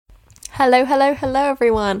Hello, hello, hello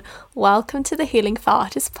everyone. Welcome to the Healing for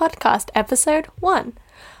Artists podcast, episode 1.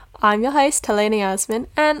 I'm your host, Helena Yasmin,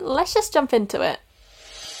 and let's just jump into it.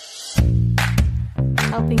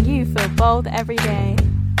 Helping you feel bold every day.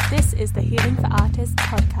 This is the Healing for Artists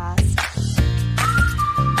podcast.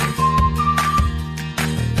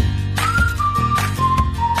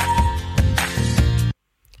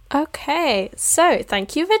 Okay, so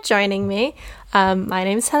thank you for joining me. My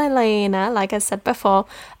name is Helena, like I said before,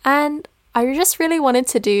 and I just really wanted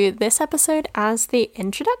to do this episode as the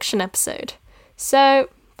introduction episode. So,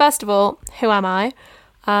 first of all, who am I?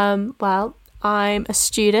 Well, I'm a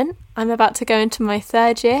student. I'm about to go into my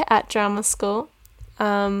 3rd year at drama school.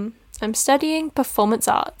 I'm studying performance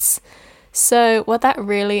arts. So what that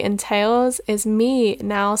really entails is me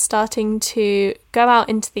now starting to go out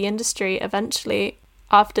into the industry eventually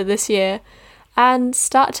after this year and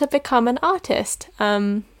start to become an artist.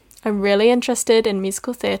 I'm really interested in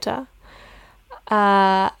musical theatre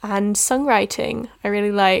and songwriting. I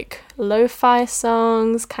really like lo-fi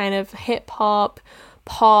songs, kind of hip-hop,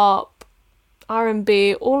 pop,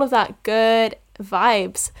 R&B, all of that good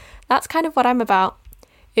vibes. That's kind of what I'm about,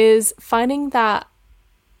 is finding that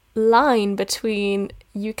line between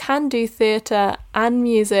you can do theatre and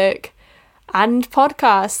music and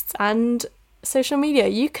podcasts and social media.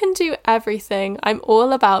 You can do everything. I'm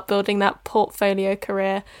all about building that portfolio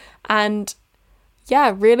career and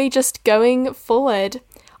really just going forward.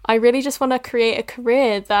 I really just want to create a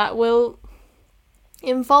career that will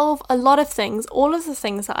involve a lot of things, all of the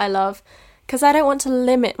things that I love, because I don't want to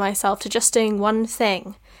limit myself to just doing one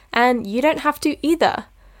thing, and you don't have to either.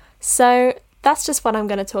 So that's just what I'm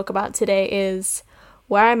going to talk about today, is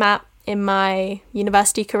where I'm at in my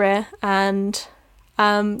university career and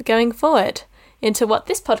going forward into what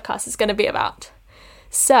this podcast is going to be about.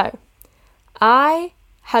 So, I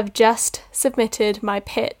have just submitted my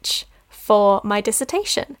pitch for my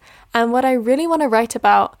dissertation, and what I really want to write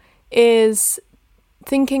about is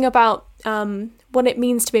thinking about what it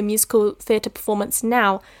means to be a musical theatre performance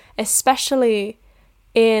now, especially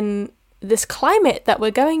in this climate that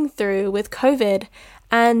we're going through with COVID,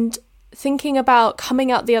 and thinking about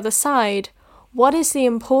coming out the other side. What is the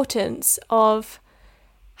importance of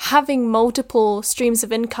having multiple streams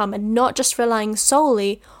of income and not just relying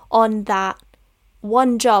solely on that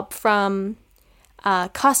one job from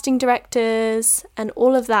casting directors and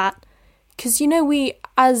all of that? Because, we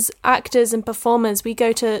as actors and performers, we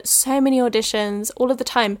go to so many auditions all of the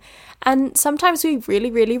time, and sometimes we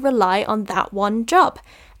really, really rely on that one job.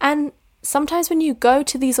 And sometimes when you go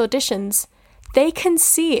to these auditions, they can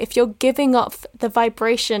see if you're giving off the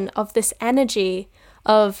vibration of this energy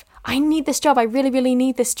of, I need this job, I really, really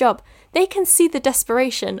need this job. They can see the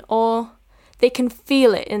desperation, or they can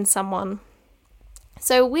feel it in someone.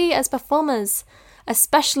 So we as performers,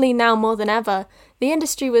 especially now more than ever, the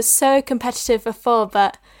industry was so competitive before,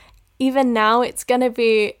 but even now it's going to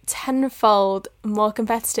be tenfold more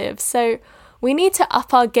competitive. So we need to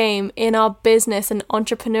up our game in our business and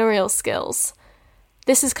entrepreneurial skills.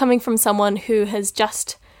 This is coming from someone who has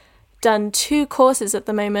just done 2 courses at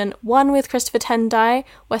the moment, one with Christopher Tendai,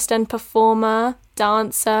 West End performer,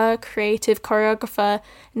 dancer, creative choreographer,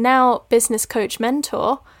 now business coach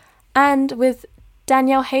mentor, and with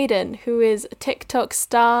Danielle Hayden, who is a TikTok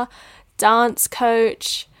star, dance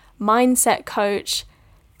coach, mindset coach.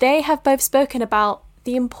 They have both spoken about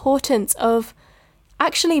the importance of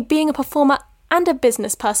actually being a performer and a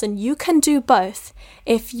business person. You can do both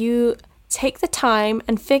if you take the time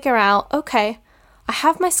and figure out, okay, I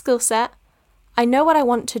have my skill set, I know what I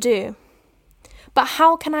want to do, but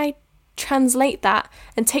how can I translate that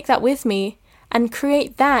and take that with me and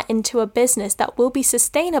create that into a business that will be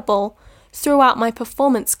sustainable throughout my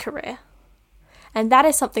performance career? And that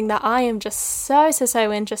is something that I am just so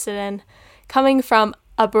interested in, coming from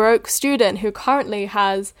a broke student who currently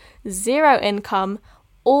has 0 income,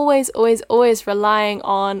 always relying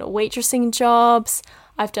on waitressing jobs.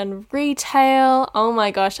 I've done retail. Oh my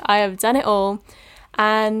gosh, I have done it all.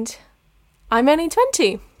 And I'm only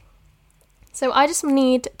 20. So I just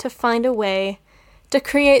need to find a way to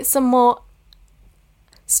create some more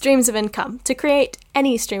streams of income, to create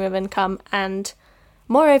any stream of income, and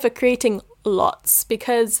moreover creating lots,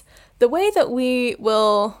 because the way that we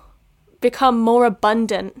will become more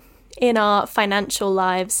abundant in our financial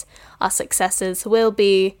lives, our successes, will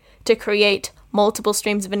be to create multiple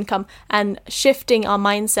streams of income and shifting our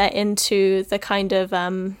mindset into the kind of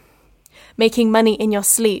making money in your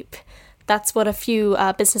sleep. That's what a few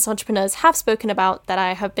business entrepreneurs have spoken about that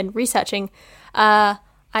I have been researching.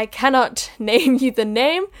 I cannot name you the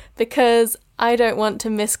name because I don't want to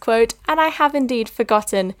misquote, and I have indeed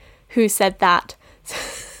forgotten who said that.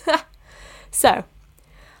 So,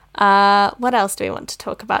 what else do we want to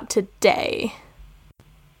talk about today?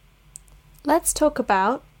 Let's talk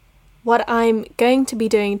about what I'm going to be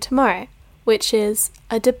doing tomorrow, which is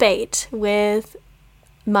a debate with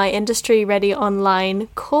my Industry Ready Online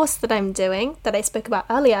course that I'm doing, that I spoke about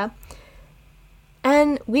earlier.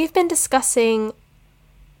 And we've been discussing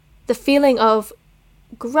the feeling of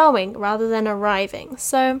growing rather than arriving.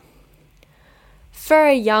 So, for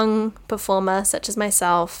a young performer such as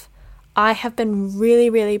myself, I have been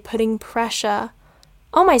really putting pressure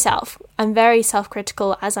on myself. I'm very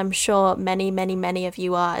self-critical, as I'm sure many of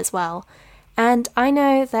you are as well. And I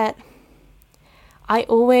know that I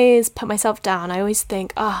always put myself down. I always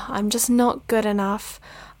think, I'm just not good enough.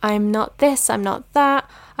 I'm not this, I'm not that.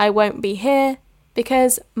 I won't be here.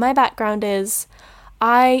 Because my background is,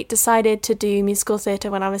 I decided to do musical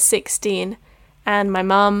theatre when I was 16. And my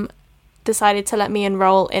mum decided to let me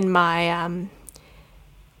enroll in my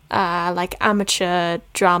amateur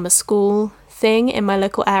drama school thing in my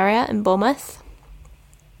local area in Bournemouth.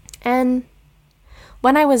 And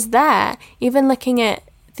when I was there, even looking at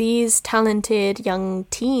these talented young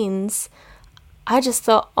teens, I just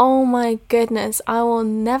thought, oh my goodness, I will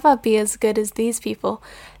never be as good as these people.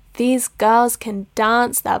 These girls can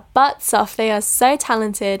dance their butts off. They are so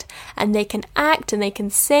talented, and they can act and they can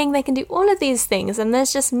sing. They can do all of these things. And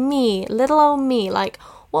there's just me, little old me, like,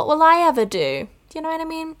 what will I ever do? Do you know what I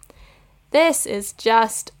mean? This is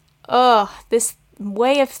just, this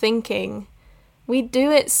way of thinking. We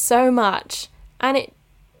do it so much, and it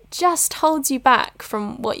just holds you back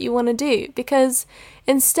from what you want to do. Because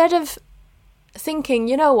instead of thinking,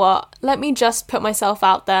 you know what, let me just put myself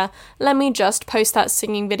out there, let me just post that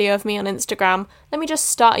singing video of me on Instagram, let me just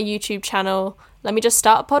start a YouTube channel, let me just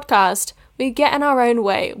start a podcast, we get in our own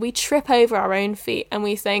way, we trip over our own feet, and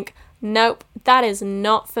we think, nope, that is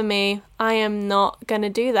not for me, I am not going to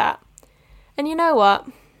do that. And you know what?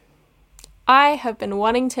 I have been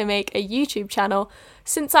wanting to make a YouTube channel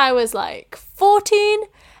since I was like 14,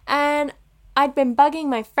 and I'd been bugging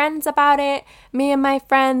my friends about it. Me and my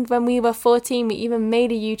friend, when we were 14, we even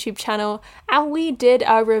made a YouTube channel, and we did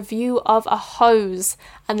a review of a hose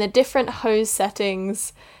and the different hose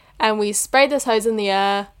settings, and we sprayed this hose in the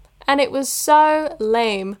air, and it was so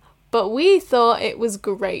lame, but we thought it was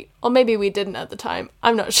great. Or maybe we didn't at the time,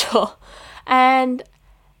 I'm not sure. And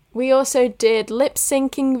we also did lip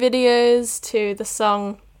syncing videos to the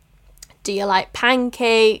song Do You Like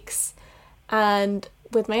Pancakes? And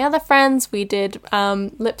with my other friends, we did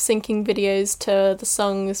lip syncing videos to the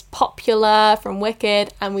songs Popular from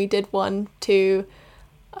Wicked, and we did one to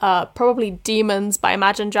probably Demons by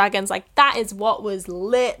Imagine Dragons. Like, that is what was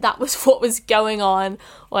lit, that was what was going on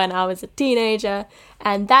when I was a teenager,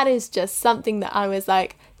 and that is just something that I was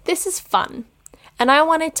like, this is fun. And I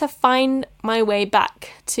wanted to find my way back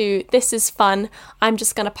to, this is fun, I'm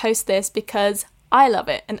just going to post this because I love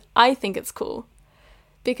it and I think it's cool.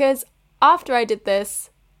 Because after I did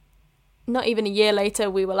this, not even a year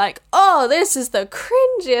later, we were like, oh, this is the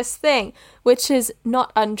cringiest thing, which is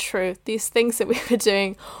not untrue. These things that we were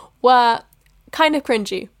doing were kind of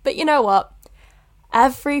cringy. But you know what?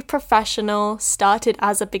 Every professional started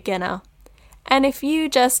as a beginner. And if you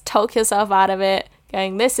just talk yourself out of it,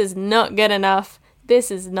 going, this is not good enough,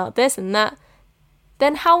 this is not this and that,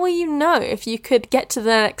 then how will you know if you could get to the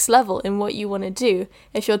next level in what you want to do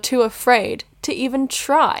if you're too afraid to even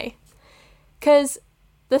try? Because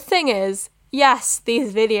the thing is, yes,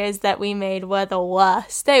 these videos that we made were the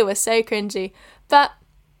worst. They were so cringy, but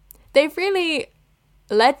they've really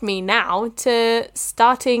led me now to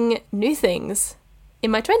starting new things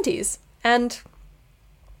in my 20s. And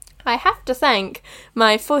I have to thank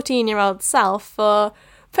my 14-year-old self for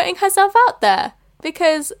putting herself out there.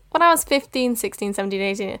 Because when I was 15, 16,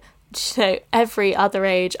 17, 18, every other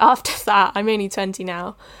age after that, I'm only 20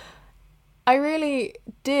 now, I really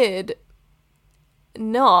did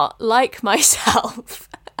not like myself.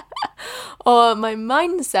 Or my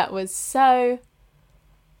mindset was so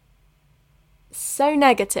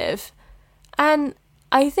negative. And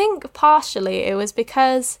I think partially it was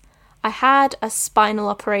because I had a spinal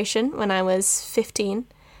operation when I was 15.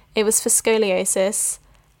 It was for scoliosis.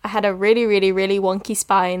 I had a really wonky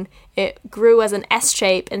spine. It grew as an S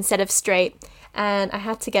shape instead of straight, and I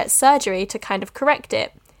had to get surgery to kind of correct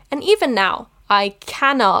it. And even now, I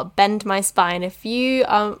cannot bend my spine. If you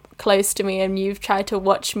are close to me and you've tried to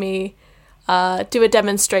watch me do a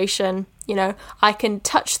demonstration, you know, I can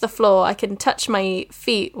touch the floor, I can touch my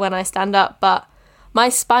feet when I stand up, but my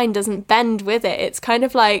spine doesn't bend with it. It's kind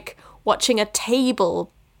of like watching a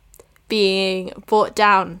table being brought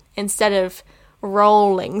down instead of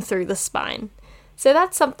rolling through the spine. So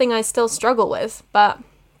that's something I still struggle with, but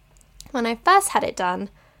When I first had it done,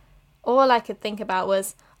 all I could think about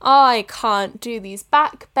was, oh, I can't do these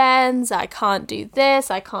back bends, I can't do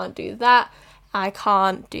this, I can't do that, I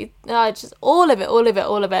can't do, just all of it.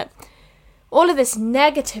 All of this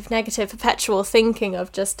negative, perpetual thinking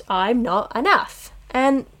of just, I'm not enough.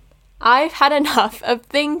 And I've had enough of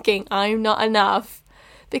thinking I'm not enough.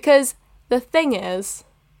 Because the thing is,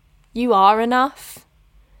 you are enough.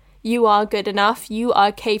 You are good enough. You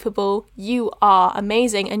are capable. You are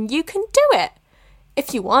amazing. And you can do it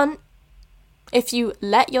if you want. If you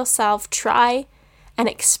let yourself try and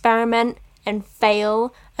experiment and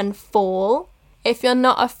fail and fall. If you're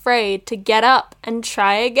not afraid to get up and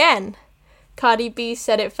try again. Cardi B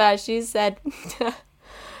said it first. She said,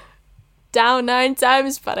 down 9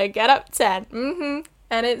 times, but I get up 10.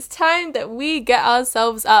 And it's time that we get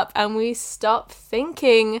ourselves up and we stop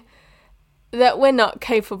thinking that we're not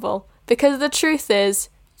capable. Because the truth is,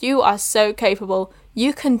 you are so capable.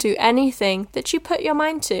 You can do anything that you put your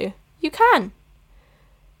mind to. You can.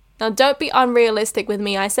 Now, don't be unrealistic with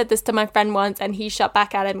me. I said this to my friend once and he shot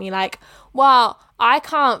back at me like, well, I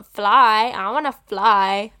can't fly. I want to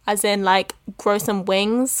fly. As in, like, grow some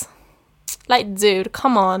wings. Like, dude,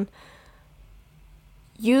 come on.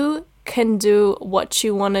 You can do what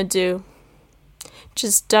you want to do.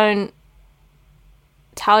 Just don't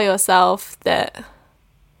tell yourself that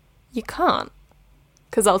you can't.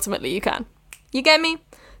 Because ultimately you can. You get me?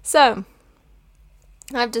 So,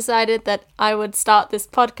 I've decided that I would start this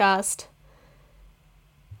podcast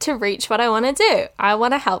to reach what I want to do. I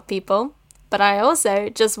want to help people, but I also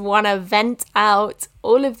just want to vent out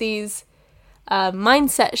all of these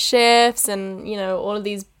mindset shifts and, you know, all of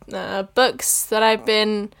these books that I've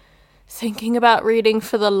been thinking about reading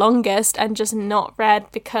for the longest and just not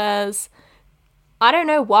read because I don't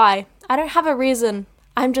know why. I don't have a reason.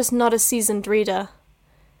 I'm just not a seasoned reader,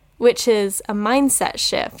 which is a mindset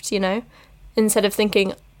shift, you know? Instead of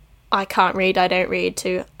thinking, I can't read, I don't read,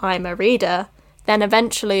 to I'm a reader, then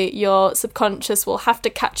eventually your subconscious will have to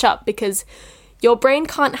catch up because your brain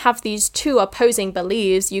can't have these two opposing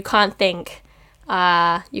beliefs. You can't think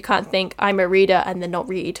I'm a reader and then not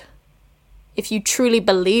read. If you truly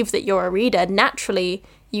believe that you're a reader, naturally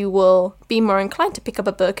you will be more inclined to pick up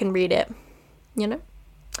a book and read it, you know?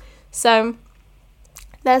 So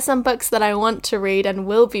there's some books that I want to read and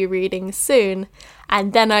will be reading soon,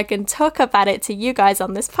 and then I can talk about it to you guys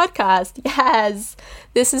on this podcast. Yes,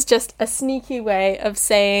 this is just a sneaky way of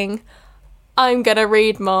saying I'm gonna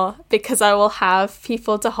read more because I will have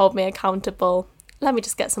people to hold me accountable. Let me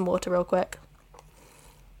just get some water real quick.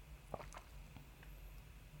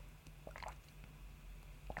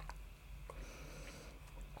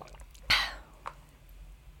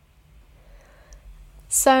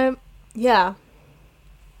 So, yeah.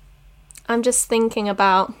 I'm just thinking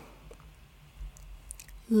about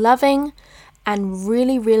loving and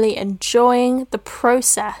really, really enjoying the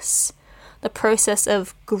process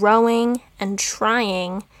of growing and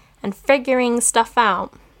trying and figuring stuff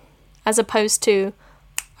out as opposed to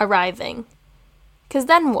arriving. Because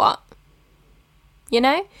then what? You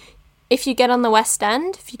know, if you get on the West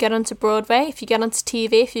End, if you get onto Broadway, if you get onto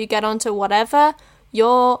TV, if you get onto whatever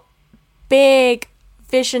your big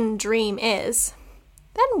vision dream is,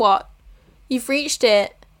 then what? You've reached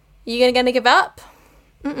it. You're going to give up?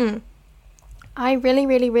 I really,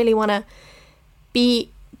 really, really want to be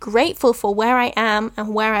grateful for where I am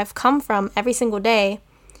and where I've come from every single day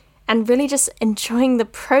and really just enjoying the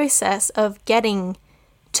process of getting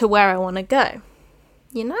to where I want to go.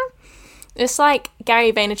 You know? It's like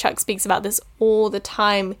Gary Vaynerchuk speaks about this all the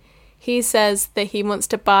time. He says that he wants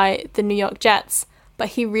to buy the New York Jets, but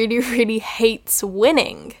he really, really hates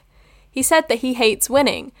winning. He said that he hates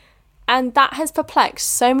winning. And that has perplexed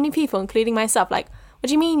so many people, including myself. Like, what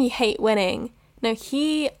do you mean you hate winning? No,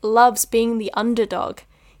 he loves being the underdog.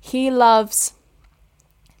 He loves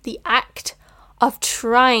the act of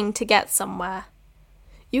trying to get somewhere.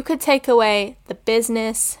 You could take away the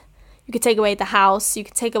business, you could take away the house, you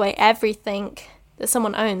could take away everything that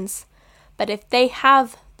someone owns. But if they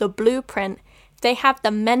have the blueprint, if they have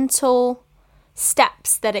the mental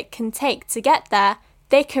steps that it can take to get there,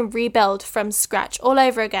 they can rebuild from scratch all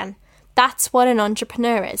over again. That's what an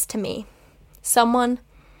entrepreneur is to me. Someone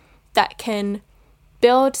that can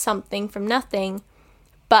build something from nothing,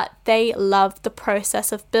 but they love the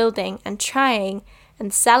process of building and trying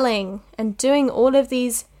and selling and doing all of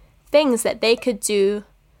these things that they could do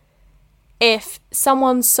if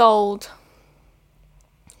someone sold,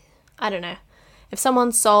 if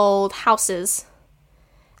someone sold houses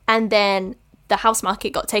and then the house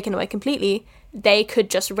market got taken away completely, they could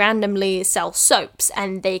just randomly sell soaps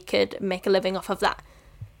and they could make a living off of that.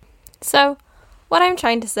 So What I'm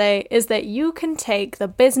trying to say is that you can take the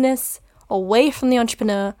business away from the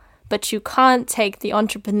entrepreneur, but you can't take the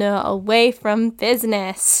entrepreneur away from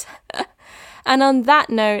business. And on that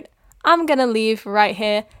note, I'm going to leave right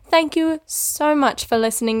here. Thank you so much for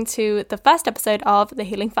listening to the first episode of the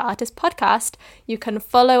Healing for Artists podcast. You can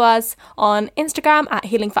follow us on Instagram at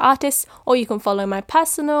Healing for Artists, or you can follow my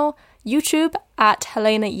personal YouTube at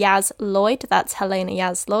Helena Yaz Lloyd. That's Helena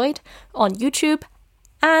Yaz Lloyd on YouTube,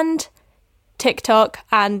 and TikTok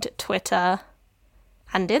and Twitter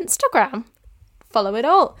and Instagram. Follow it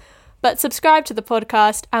all. But subscribe to the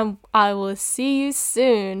podcast and I will see you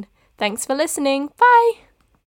soon. Thanks for listening. Bye.